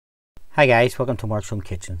Hi guys, welcome to Mark's Home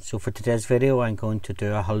Kitchen. So for today's video I'm going to do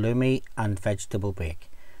a halloumi and vegetable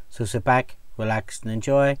bake. So sit back, relax and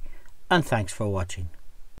enjoy, and thanks for watching.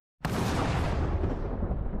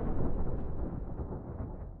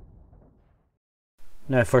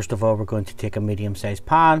 Now first of all we're going to take a medium sized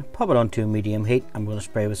pan, pop it onto a medium heat, and we're going to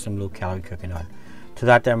spray with some low calorie cooking oil. To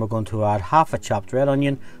that then we're going to add half a chopped red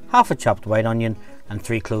onion, half a chopped white onion and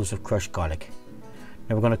 3 cloves of crushed garlic.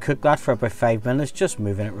 Now we're going to cook that for about 5 minutes, just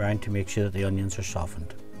moving it around to make sure that the onions are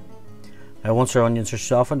softened. Now once our onions are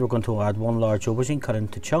softened, we're going to add 1 large aubergine cut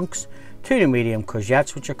into chunks, 2 medium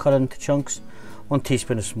courgettes which are cut into chunks, 1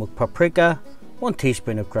 teaspoon of smoked paprika, 1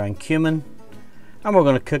 teaspoon of ground cumin, and we're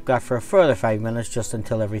going to cook that for a further 5 minutes just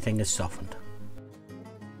until everything is softened.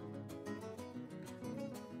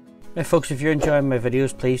 Now folks, if you're enjoying my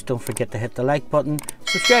videos, please don't forget to hit the like button,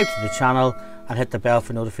 subscribe to the channel and hit the bell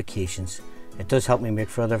for notifications. It does help me make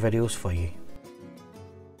further videos for you.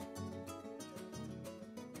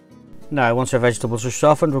 Now once our vegetables are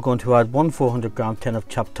softened, we're going to add 1 400-gram tin of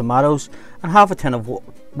chopped tomatoes and half a tin of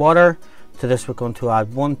water. To this we're going to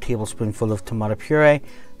add 1 tablespoonful of tomato puree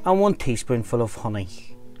and 1 teaspoonful of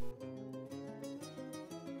honey.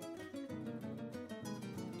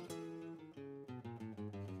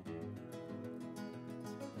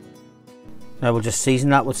 Now we'll just season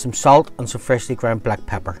that with some salt and some freshly ground black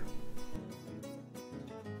pepper.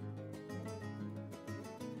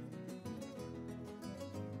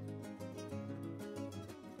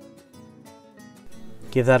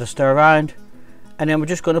 Give that a stir around, and then we're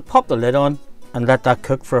just going to pop the lid on and let that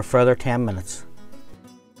cook for a further 10 minutes.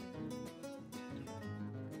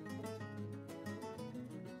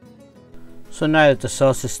 So now that the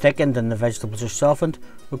sauce is thickened and the vegetables are softened,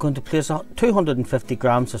 we're going to place 250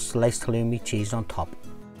 grams of sliced halloumi cheese on top.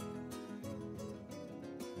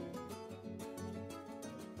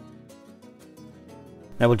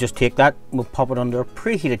 Now we'll just take that and we'll pop it under a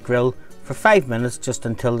preheated grill for 5 minutes, just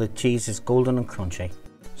until the cheese is golden and crunchy.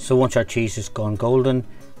 So once our cheese has gone golden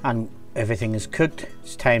and everything is cooked,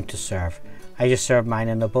 it's time to serve. I just serve mine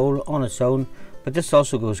in a bowl on its own, but this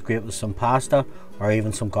also goes great with some pasta or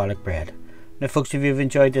even some garlic bread. Now folks, if you've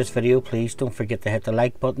enjoyed this video, please don't forget to hit the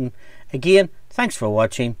like button. Again, thanks for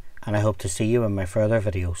watching, and I hope to see you in my further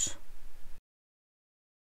videos.